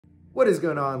What is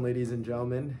going on, ladies and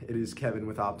gentlemen? It is Kevin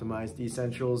with Optimized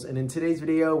Essentials, and in today's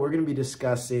video, we're going to be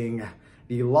discussing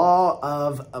the law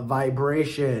of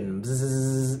vibration,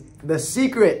 the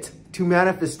secret to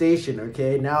manifestation,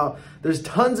 okay? Now, there's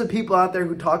tons of people out there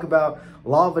who talk about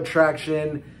law of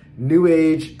attraction, new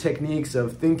age techniques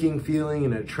of thinking, feeling,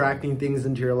 and attracting things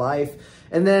into your life.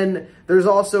 And then there's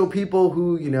also people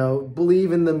who,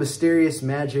 believe in the mysterious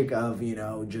magic of,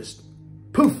 just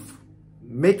poof,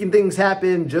 making things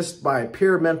happen just by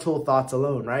pure mental thoughts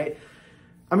alone, right?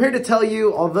 I'm here to tell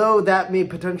you, although that may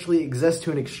potentially exist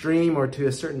to an extreme or to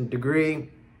a certain degree,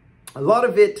 a lot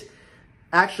of it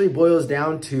actually boils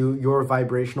down to your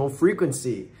vibrational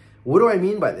frequency. What do I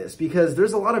mean by this? Because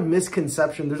there's a lot of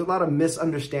misconception, there's a lot of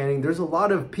misunderstanding, there's a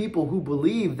lot of people who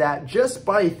believe that just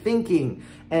by thinking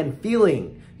and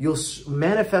feeling, you'll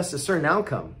manifest a certain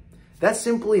outcome. That's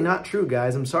simply not true,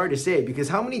 guys. I'm sorry to say, because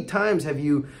how many times have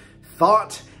you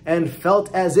thought and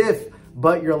felt as if,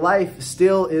 but your life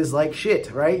still is like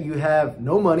shit, right? You have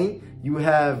no money, you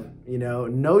have,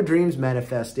 no dreams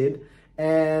manifested,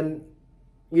 and,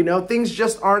 things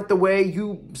just aren't the way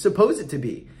you suppose it to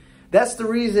be. That's the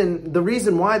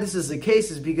reason why this is the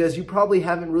case is because you probably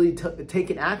haven't really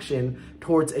taken action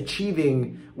towards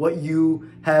achieving what you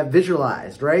have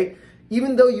visualized, right?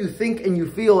 Even though you think and you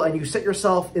feel and you set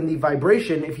yourself in the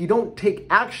vibration, if you don't take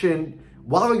action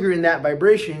while you're in that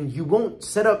vibration, you won't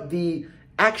set up the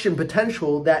action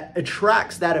potential that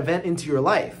attracts that event into your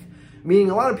life.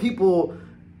 Meaning a lot of people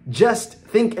just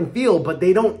think and feel, but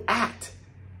they don't act.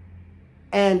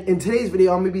 And in today's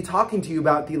video, I'm going to be talking to you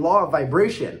about the law of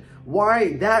vibration,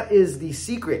 why that is the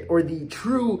secret or the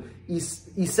true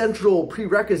essential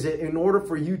prerequisite in order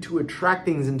for you to attract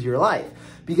things into your life.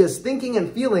 Because thinking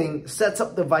and feeling sets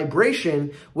up the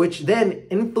vibration, which then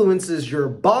influences your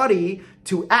body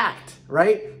to act,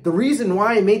 right? The reason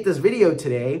why I made this video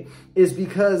today is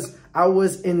because I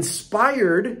was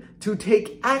inspired to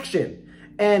take action.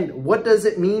 And what does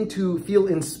it mean to feel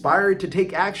inspired to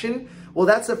take action? Well,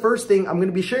 that's the first thing I'm going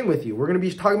to be sharing with you. We're going to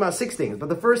be talking about 6 things. But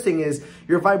the first thing is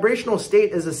your vibrational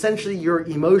state is essentially your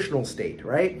emotional state,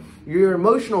 right? Your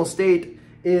emotional state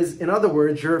is, in other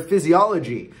words, your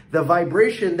physiology, the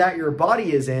vibration that your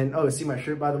body is in. Oh, see my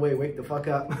shirt, by the way, wake the fuck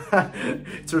up.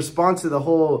 It's a response to the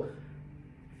whole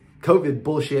COVID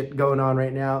bullshit going on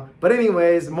right now. But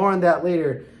anyways, more on that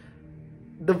later.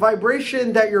 The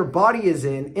vibration that your body is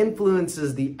in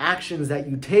influences the actions that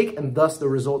you take and thus the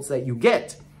results that you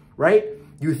get, right?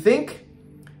 You think,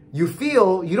 you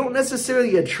feel, you don't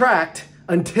necessarily attract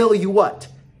until you what?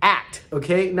 Act,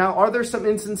 okay? Now, are there some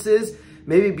instances,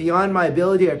 maybe beyond my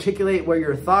ability to articulate, where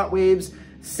your thought waves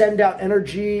send out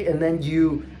energy and then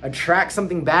you attract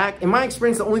something back? In my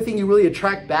experience, the only thing you really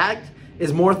attract back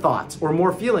is more thoughts or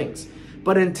more feelings.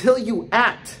 But until you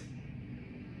act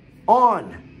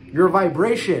on your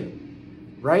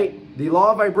vibration, right? The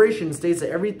law of vibration states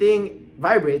that everything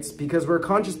vibrates because we're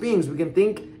conscious beings. We can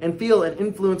think and feel and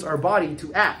influence our body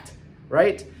to act,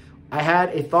 right? I had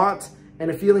a thought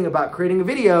and a feeling about creating a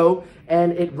video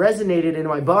and it resonated in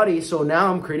my body. So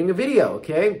now I'm creating a video,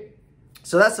 okay?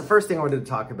 So that's the first thing I wanted to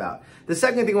talk about. The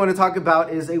second thing I want to talk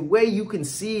about is a way you can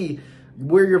see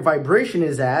where your vibration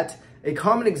is at. A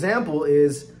common example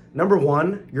is, number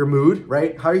 1, your mood,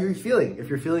 right? How are you feeling? If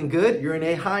you're feeling good, you're in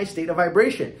a high state of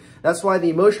vibration. That's why the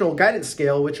emotional guidance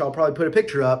scale, which I'll probably put a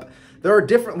picture up, there are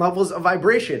different levels of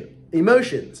vibration,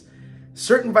 emotions.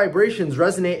 Certain vibrations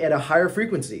resonate at a higher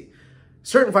frequency.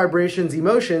 Certain vibrations,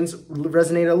 emotions,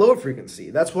 resonate at a lower frequency.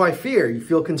 That's why fear, you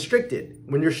feel constricted.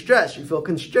 When you're stressed, you feel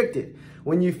constricted.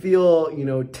 When you feel,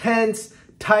 tense,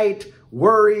 tight,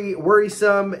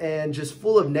 worrisome, and just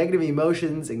full of negative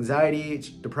emotions, anxiety,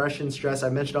 depression, stress, I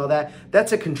mentioned all that,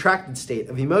 that's a contracted state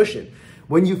of emotion.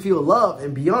 When you feel love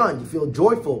and beyond, you feel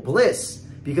joyful, bliss,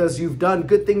 because you've done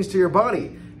good things to your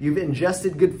body. You've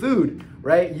ingested good food,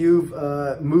 right? You've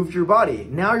moved your body.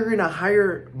 Now you're in a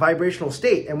higher vibrational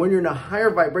state. And when you're in a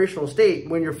higher vibrational state,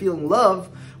 when you're feeling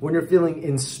love, when you're feeling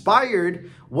inspired,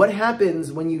 what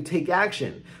happens when you take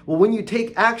action? Well, when you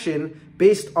take action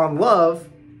based on love,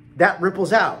 that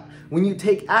ripples out. When you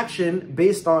take action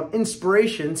based on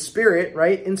inspiration, spirit,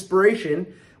 right?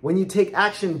 Inspiration, when you take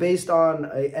action based on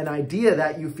an idea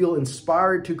that you feel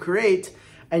inspired to create,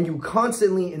 and you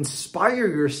constantly inspire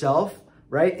yourself,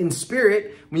 right? In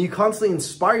spirit, when you constantly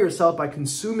inspire yourself by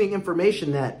consuming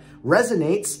information that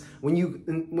resonates, when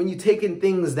you take in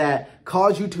things that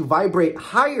cause you to vibrate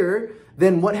higher,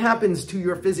 then what happens to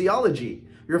your physiology?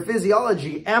 Your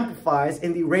physiology amplifies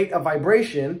in the rate of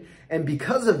vibration, and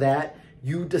because of that,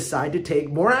 you decide to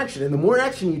take more action. And the more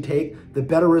action you take, the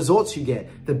better results you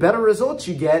get. The better results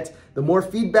you get, the more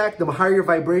feedback, the higher your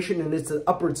vibration, and it's an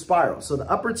upward spiral. So the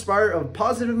upward spiral of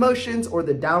positive emotions or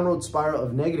the downward spiral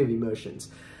of negative emotions.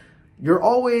 You're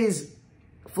always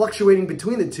fluctuating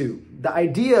between the two. The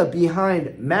idea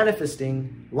behind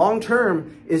manifesting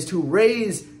long-term is to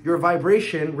raise your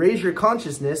vibration, raise your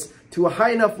consciousness to a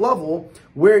high enough level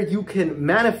where you can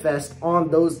manifest on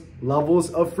those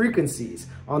levels of frequencies,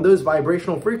 on those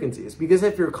vibrational frequencies. Because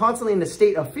if you're constantly in a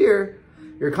state of fear,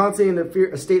 you're constantly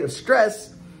in a state of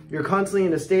stress, you're constantly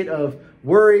in a state of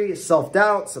worry,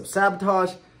 self-doubt,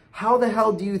 self-sabotage, how the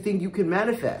hell do you think you can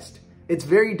manifest? It's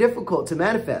very difficult to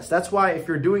manifest. That's why if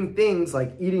you're doing things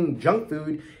like eating junk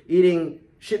food, eating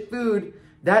shit food,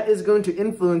 that is going to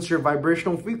influence your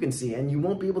vibrational frequency, and you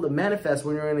won't be able to manifest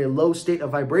when you're in a low state of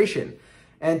vibration.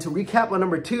 And to recap on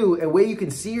number 2, a way you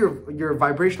can see your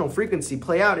vibrational frequency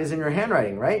play out is in your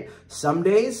handwriting, right? Some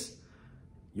days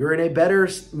you're in a better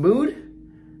mood,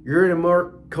 you're in a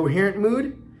more coherent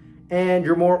mood, and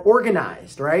you're more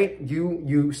organized, right?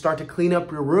 You start to clean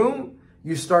up your room,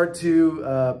 you start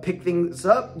to pick things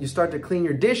up, you start to clean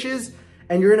your dishes,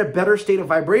 and you're in a better state of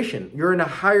vibration. You're in a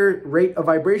higher rate of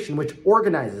vibration, which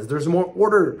organizes. There's more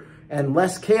order and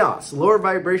less chaos. Lower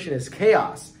vibration is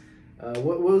chaos.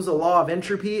 What was the law of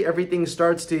entropy? Everything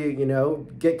starts to,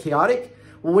 get chaotic.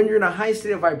 Well, when you're in a high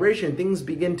state of vibration, things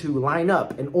begin to line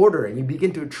up in order, and you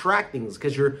begin to attract things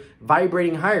because you're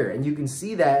vibrating higher. And you can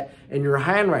see that in your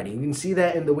handwriting. You can see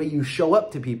that in the way you show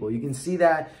up to people. You can see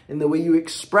that in the way you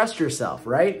express yourself,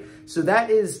 right? So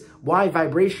that is why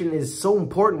vibration is so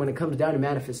important when it comes down to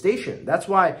manifestation. That's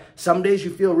why some days you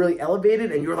feel really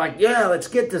elevated and you're like, yeah, let's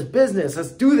get this business.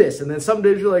 Let's do this. And then some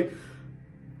days you're like,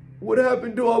 what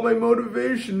happened to all my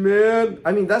motivation, man?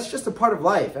 I mean, that's just a part of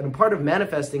life, and a part of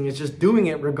manifesting is just doing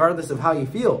it regardless of how you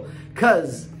feel.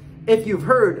 Because if you've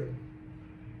heard,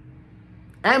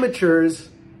 amateurs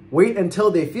wait until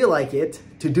they feel like it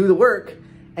to do the work,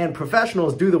 and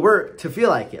professionals do the work to feel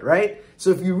like it, right?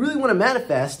 So if you really want to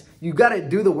manifest, you got to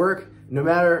do the work no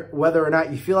matter whether or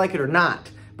not you feel like it or not.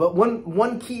 But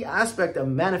one key aspect of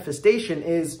manifestation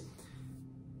is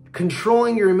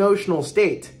controlling your emotional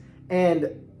state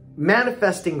and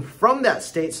manifesting from that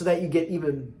state so that you get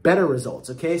even better results,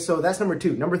 okay? So that's number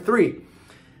 2. Number 3,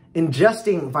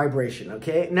 ingesting vibration,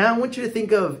 okay? Now I want you to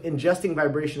think of ingesting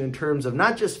vibration in terms of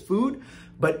not just food,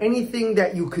 but anything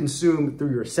that you consume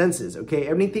through your senses, okay?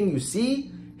 Anything you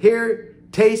see, hear,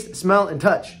 taste, smell, and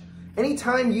touch.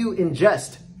 Anytime you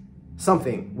ingest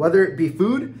something, whether it be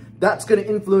food, that's gonna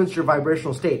influence your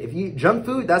vibrational state. If you eat junk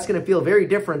food, that's gonna feel very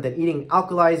different than eating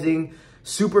alkalizing,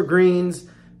 super greens,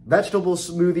 vegetable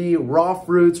smoothie, raw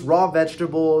fruits, raw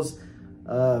vegetables,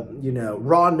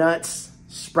 raw nuts,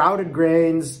 sprouted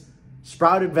grains,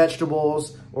 sprouted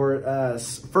vegetables, or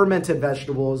fermented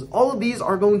vegetables. All of these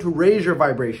are going to raise your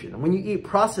vibration. When you eat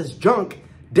processed junk,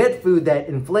 dead food that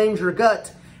inflames your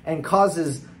gut and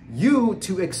causes you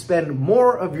to expend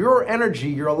more of your energy,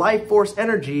 your life force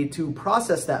energy, to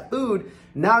process that food,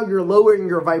 now you're lowering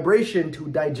your vibration to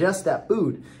digest that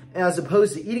food, as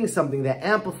opposed to eating something that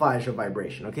amplifies your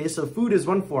vibration, okay? So food is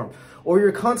one form. Or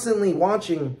you're constantly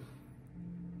watching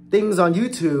things on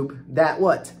YouTube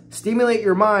that stimulate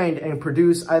your mind and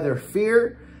produce either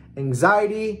fear,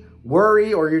 anxiety,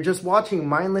 worry, or you're just watching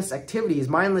mindless activities,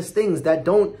 mindless things that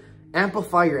don't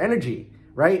amplify your energy,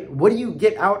 right? What do you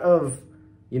get out of,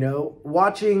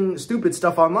 watching stupid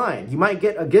stuff online? You might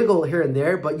get a giggle here and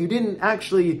there, but you didn't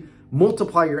actually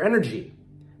multiply your energy.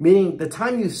 Meaning the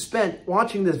time you spent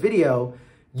watching this video,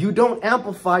 you don't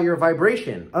amplify your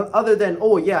vibration. Other than,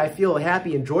 oh yeah, I feel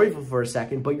happy and joyful for a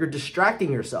second, but you're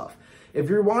distracting yourself. If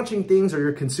you're watching things or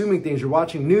you're consuming things, you're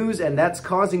watching news, and that's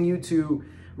causing you to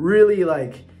really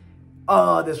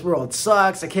oh, this world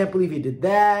sucks. I can't believe he did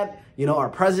that. Our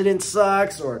president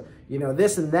sucks, or,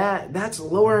 this and that. That's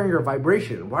lowering your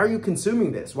vibration. Why are you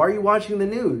consuming this? Why are you watching the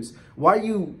news? Why are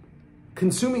you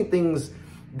consuming things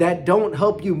that don't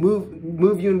help you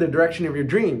move you in the direction of your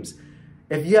dreams?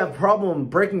 If you have a problem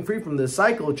breaking free from this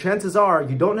cycle, chances are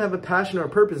you don't have a passion or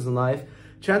purpose in life.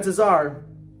 Chances are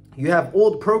you have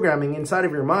old programming inside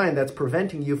of your mind that's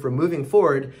preventing you from moving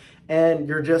forward, and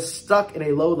you're just stuck in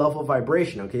a low level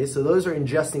vibration, okay? So those are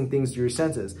ingesting things to your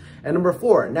senses. And number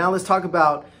 4, now let's talk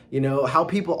about, how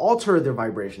people alter their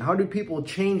vibration. How do people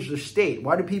change their state?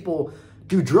 Why do people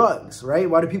do drugs, right?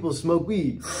 Why do people smoke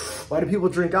weed? Why do people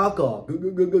drink alcohol?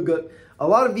 A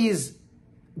lot of these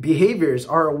behaviors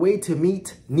are a way to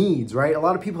meet needs, right? A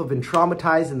lot of people have been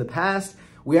traumatized in the past.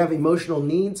 We have emotional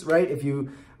needs, right? If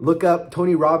you look up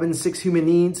Tony Robbins' 6 human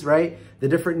needs, right? The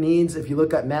different needs, if you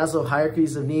look at Maslow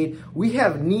hierarchies of need, we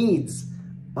have needs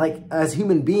like as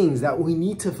human beings, that we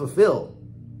need to fulfill,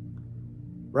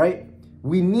 right?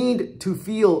 We need to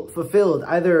feel fulfilled,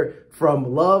 either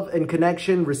from love and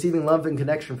connection, receiving love and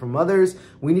connection from others.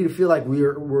 We need to feel like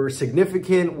we're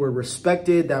significant, we're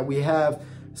respected, that we have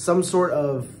some sort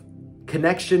of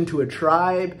connection to a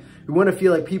tribe. We want to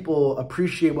feel like people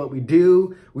appreciate what we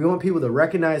do. We want people to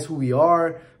recognize who we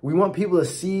are. We want people to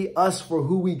see us for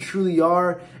who we truly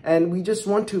are. And we just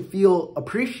want to feel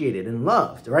appreciated and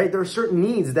loved, right? There are certain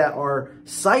needs that our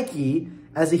psyche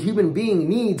as a human being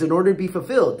needs in order to be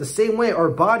fulfilled. The same way our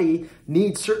body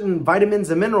needs certain vitamins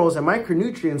and minerals and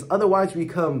micronutrients, otherwise we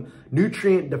become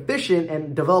nutrient deficient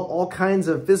and develop all kinds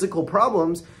of physical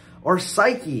problems. Our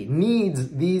psyche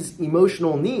needs these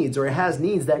emotional needs, or it has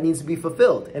needs that needs to be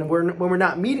fulfilled. And when we're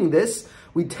not meeting this,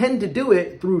 we tend to do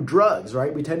it through drugs,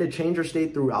 right? We tend to change our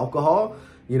state through alcohol,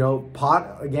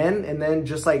 pot again, and then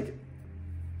just like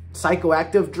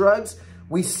psychoactive drugs.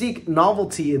 We seek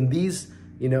novelty in these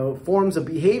forms of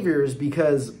behaviors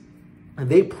because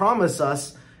they promise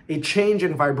us a change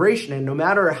in vibration. And no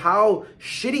matter how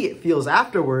shitty it feels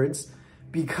afterwards,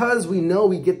 because we know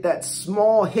we get that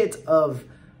small hit of,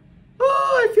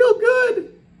 oh, I feel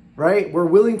good, right? We're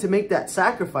willing to make that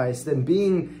sacrifice than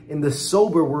being in the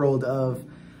sober world of,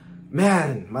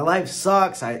 man, my life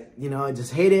sucks. I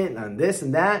just hate it and this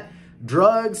and that.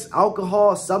 Drugs,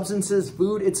 alcohol, substances,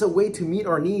 food, it's a way to meet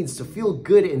our needs, to feel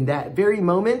good in that very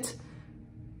moment,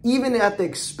 even at the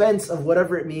expense of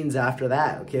whatever it means after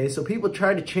that, okay? So people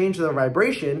try to change their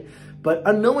vibration, but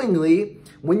unknowingly,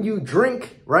 when you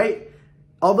drink, right,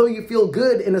 although you feel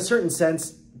good in a certain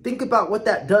sense, think about what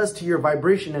that does to your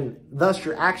vibration and thus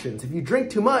your actions. If you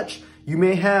drink too much, you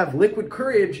may have liquid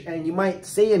courage and you might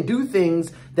say and do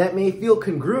things that may feel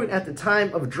congruent at the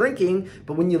time of drinking,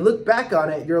 but when you look back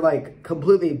on it, you're like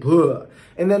completely blah.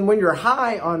 And then when you're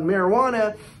high on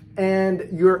marijuana and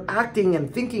you're acting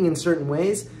and thinking in certain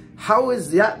ways, how is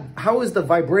the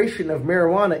vibration of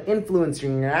marijuana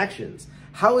influencing your actions?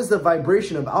 How is the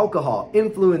vibration of alcohol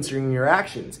influencing your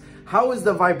actions? How is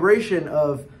the vibration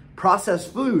of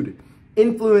processed food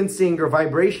influencing your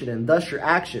vibration and thus your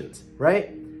actions,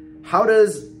 right? How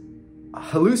does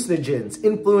hallucinogens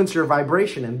influence your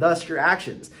vibration and thus your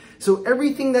actions? So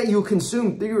everything that you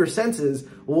consume through your senses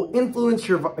will influence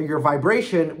your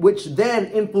vibration, which then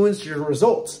influences your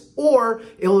results. Or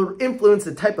it will influence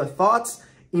the type of thoughts,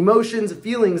 emotions,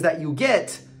 feelings that you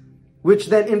get, which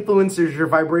then influences your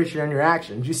vibration and your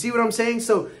actions. You see what I'm saying?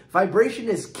 So vibration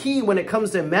is key when it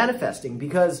comes to manifesting,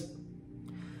 because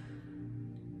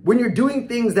when you're doing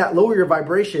things that lower your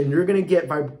vibration, you're going to get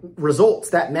results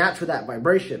that match with that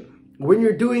vibration. When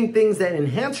you're doing things that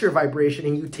enhance your vibration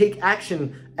and you take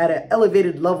action at an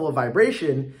elevated level of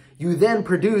vibration, you then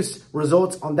produce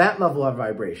results on that level of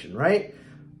vibration, right?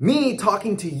 Me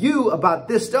talking to you about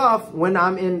this stuff when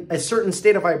I'm in a certain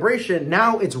state of vibration,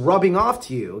 now it's rubbing off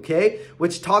to you, okay?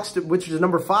 Which is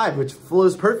number 5, which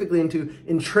flows perfectly into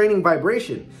training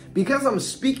vibration. Because I'm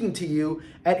speaking to you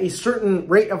at a certain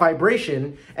rate of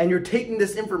vibration and you're taking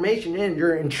this information in,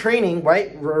 you're in training,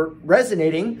 right? We're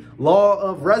resonating, law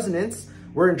of resonance.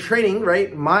 We're in training,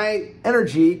 right? My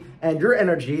energy and your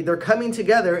energy, they're coming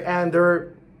together and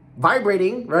they're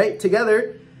vibrating, right?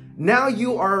 Together. Now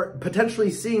you are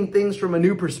potentially seeing things from a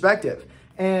new perspective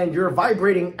and you're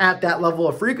vibrating at that level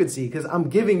of frequency because I'm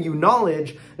giving you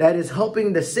knowledge that is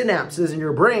helping the synapses in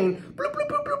your brain bloop, bloop,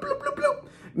 bloop, bloop, bloop, bloop, bloop,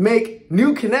 make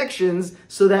new connections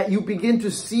so that you begin to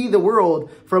see the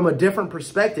world from a different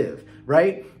perspective,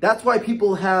 right? That's why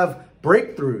people have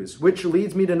breakthroughs, which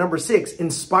leads me to number 6,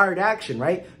 inspired action,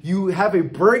 right? You have a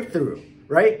breakthrough,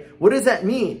 right? What does that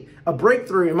mean? A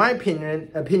breakthrough, in my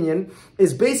opinion,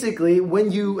 is basically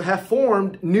when you have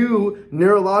formed new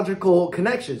neurological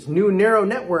connections, new neural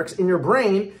networks in your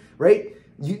brain, right?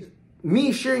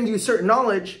 Me sharing you certain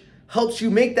knowledge helps you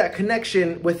make that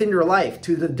connection within your life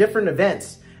to the different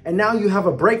events. And now you have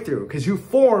a breakthrough because you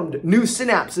formed new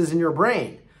synapses in your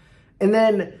brain. And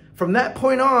then from that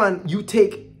point on, you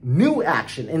take new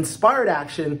action, inspired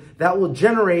action that will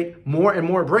generate more and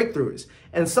more breakthroughs.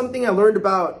 And something I learned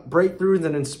about breakthroughs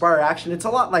and inspired action, it's a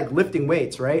lot like lifting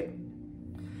weights, right?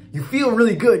 You feel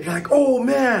really good. You're like, oh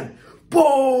man,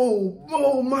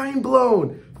 whoa, mind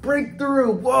blown,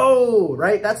 breakthrough, whoa,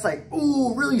 right? That's like,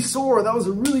 ooh, really sore. That was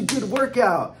a really good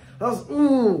workout. That was,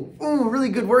 really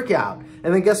good workout.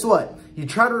 And then guess what? You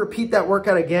try to repeat that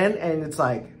workout again and it's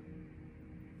like,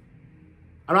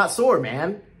 I'm not sore,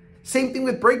 man. Same thing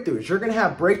with breakthroughs. You're going to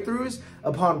have breakthroughs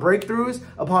upon breakthroughs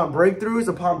upon breakthroughs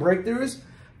upon breakthroughs.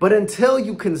 But until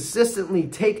you consistently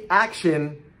take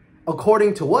action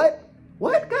according to what?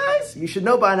 What, guys? You should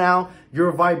know by now,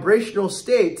 your vibrational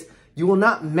state, you will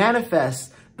not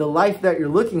manifest the life that you're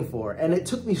looking for. And it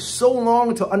took me so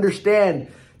long to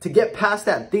understand, to get past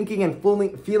that thinking and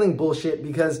feeling bullshit,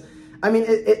 because I mean,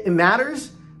 it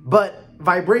matters, but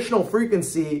vibrational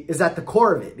frequency is at the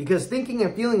core of it, because thinking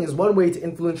and feeling is one way to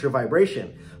influence your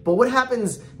vibration. But what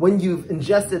happens when you've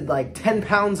ingested like 10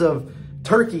 pounds of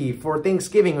turkey for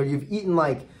Thanksgiving, or you've eaten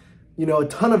like, you know, a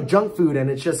ton of junk food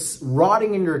and it's just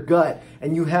rotting in your gut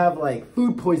and you have like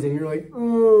food poisoning? You're like,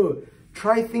 ugh.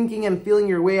 Try thinking and feeling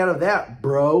your way out of that,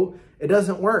 bro. It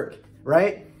doesn't work,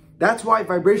 right? That's why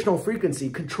vibrational frequency,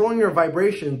 controlling your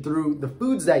vibration through the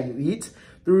foods that you eat,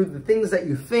 through the things that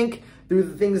you think, through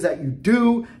the things that you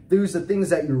do, through the things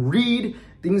that you read,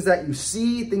 things that you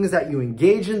see, things that you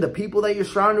engage in, the people that you're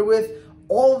surrounded with,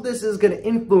 all of this is going to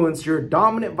influence your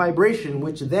dominant vibration,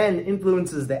 which then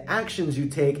influences the actions you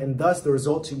take and thus the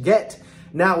results you get.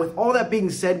 Now, with all that being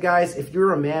said, guys, if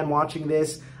you're a man watching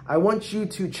this, I want you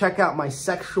to check out my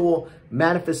sexual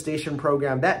manifestation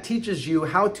program that teaches you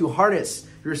how to harness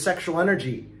your sexual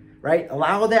energy, right?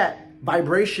 Allow that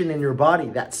vibration in your body,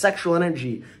 that sexual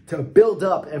energy, to build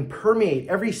up and permeate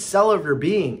every cell of your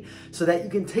being, so that you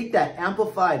can take that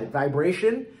amplified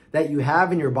vibration that you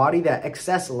have in your body, that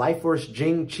excess life force,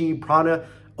 Jing, Chi, Prana,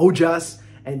 Ojas,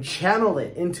 and channel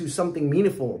it into something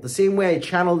meaningful. The same way I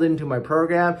channeled into my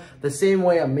program, the same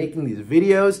way I'm making these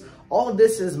videos. All of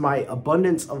this is my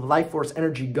abundance of life force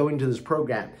energy going to this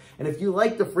program. And if you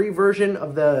like the free version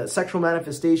of the sexual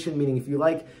manifestation, meaning if you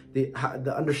like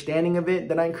the understanding of it,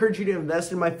 then I encourage you to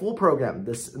invest in my full program,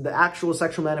 the actual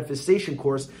sexual manifestation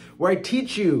course, where I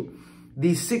teach you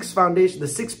the 6 foundations, the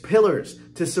 6 pillars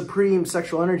to supreme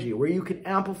sexual energy, where you can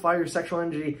amplify your sexual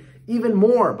energy even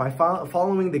more by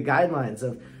following the guidelines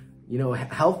of, you know,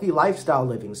 healthy lifestyle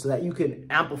living, so that you can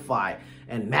amplify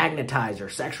and magnetize your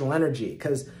sexual energy.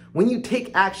 Because when you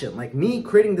take action, like me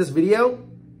creating this video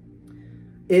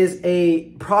is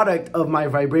a product of my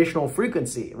vibrational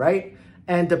frequency, right?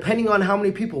 And depending on how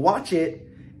many people watch it,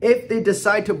 if they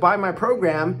decide to buy my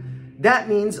program, that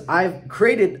means I've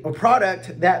created a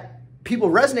product that people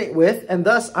resonate with, and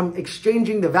thus I'm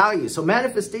exchanging the value. So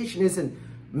manifestation isn't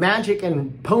magic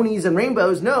and ponies and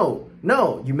rainbows. No,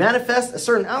 you manifest a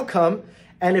certain outcome,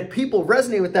 and if people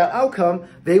resonate with that outcome,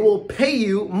 they will pay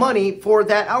you money for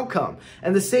that outcome.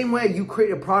 And the same way you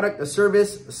create a product, a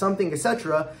service, something,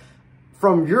 etc.,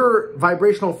 from your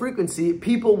vibrational frequency,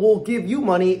 people will give you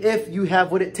money if you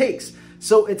have what it takes.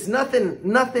 So it's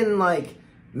nothing like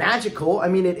magical. I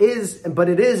mean, it is, but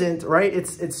it isn't, right?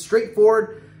 It's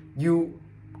straightforward. You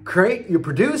create, you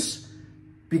produce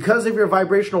because of your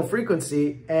vibrational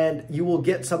frequency, and you will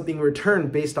get something in return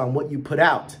based on what you put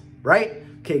out, right?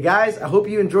 Okay, guys, I hope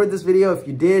you enjoyed this video. If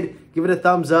you did, give it a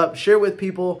thumbs up, share it with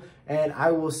people, and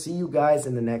I will see you guys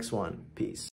in the next one. Peace.